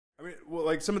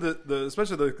like some of the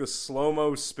especially the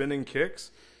slow-mo spinning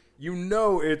kicks, you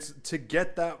know it's to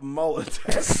get that mullet.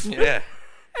 Yeah.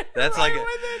 That's like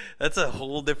that's a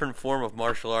whole different form of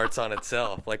martial arts on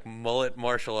itself, like mullet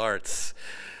martial arts.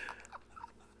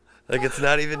 Like it's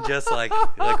not even just like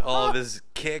all of his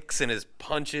kicks and his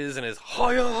punches and his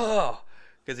hoya,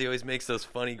 because he always makes those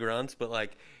funny grunts, but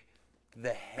like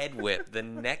the head whip, the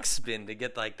neck spin to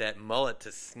get like that mullet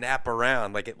to snap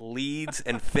around, like it leads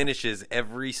and finishes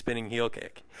every spinning heel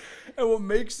kick. And what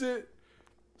makes it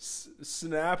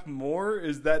snap more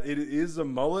is that it is a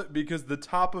mullet because the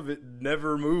top of it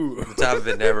never moves. The top of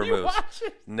it never You moves. watch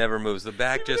it. Never moves. The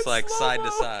back Even just in like side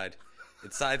to slow-mo. side.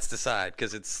 It's sides to side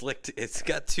because it's slicked. It's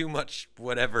got too much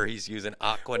whatever he's using.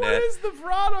 Aquanet. What is the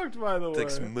product, by the way?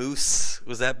 It's like Moose.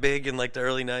 Was that big in like the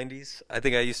early 90s? I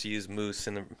think I used to use Moose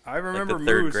in the I remember like the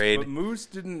third Moose, grade. but Moose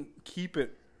didn't keep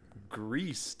it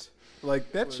greased.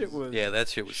 Like that shit was Yeah, that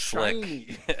shit was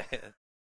shiny. slick.